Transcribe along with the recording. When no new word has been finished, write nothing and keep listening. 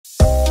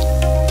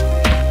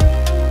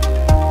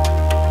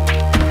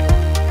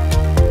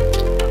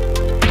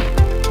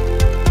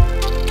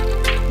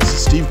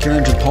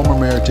Palmer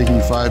Mayor taking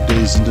you 5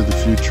 days into the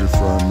future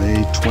for our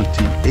May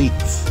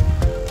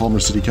 28th Palmer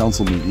City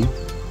Council meeting.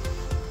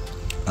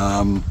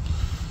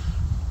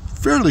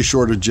 Fairly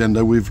short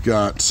agenda. We've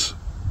got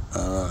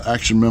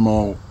action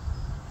memo,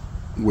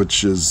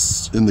 which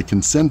is in the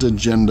consent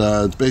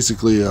agenda. It's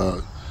basically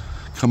a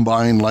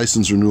combined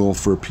license renewal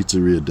for a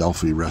Pizzeria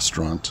Delphi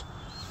restaurant.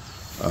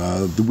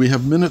 We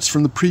have minutes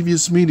from the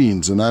previous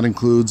meetings, and that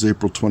includes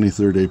April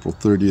 23rd, April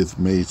 30th,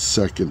 May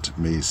 2nd,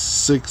 May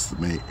 6th,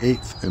 May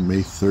 8th, and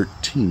May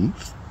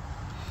 13th.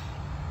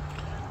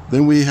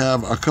 Then we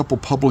have a couple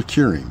public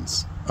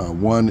hearings.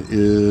 One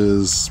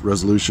is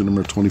resolution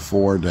number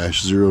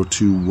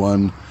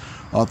 24-021,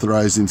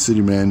 authorizing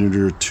city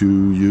manager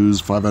to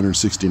use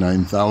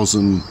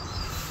 $569,000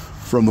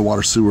 from the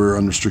water sewer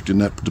unrestricted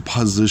net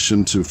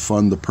deposition to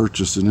fund the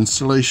purchase and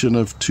installation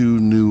of 2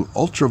 new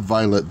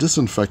ultraviolet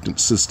disinfectant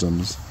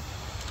systems,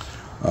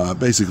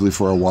 basically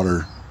for our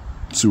water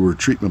sewer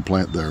treatment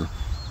plant there.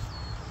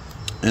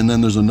 And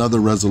then there's another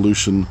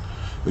resolution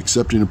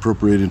accepting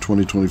appropriating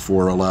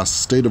 2024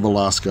 State of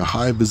Alaska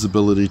high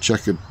visibility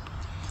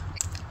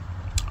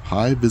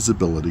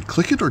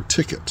click it or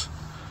ticket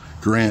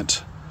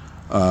grant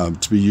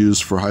to be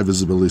used for high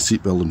visibility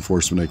seatbelt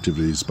enforcement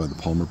activities by the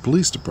Palmer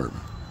Police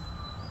Department.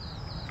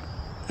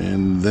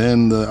 And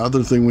then the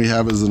other thing we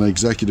have is an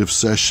executive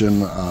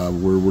session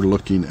where we're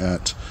looking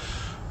at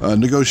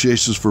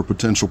negotiations for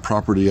potential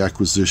property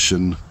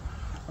acquisition,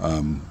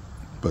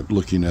 but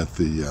looking at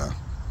the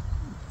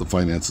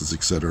finances,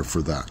 etc.,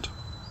 for that.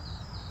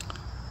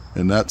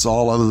 And that's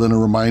all, other than a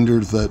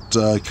reminder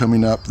that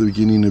coming up the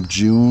beginning of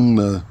June,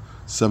 the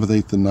 7th,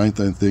 8th, and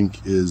 9th, I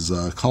think, is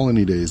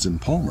Colony Days in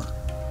Palmer.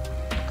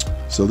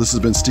 So this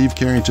has been Steve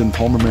Carrington,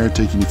 Palmer Mayor,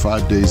 taking you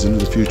 5 days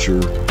into the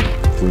future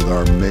for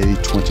our May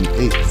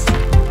 28th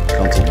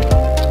council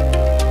meeting.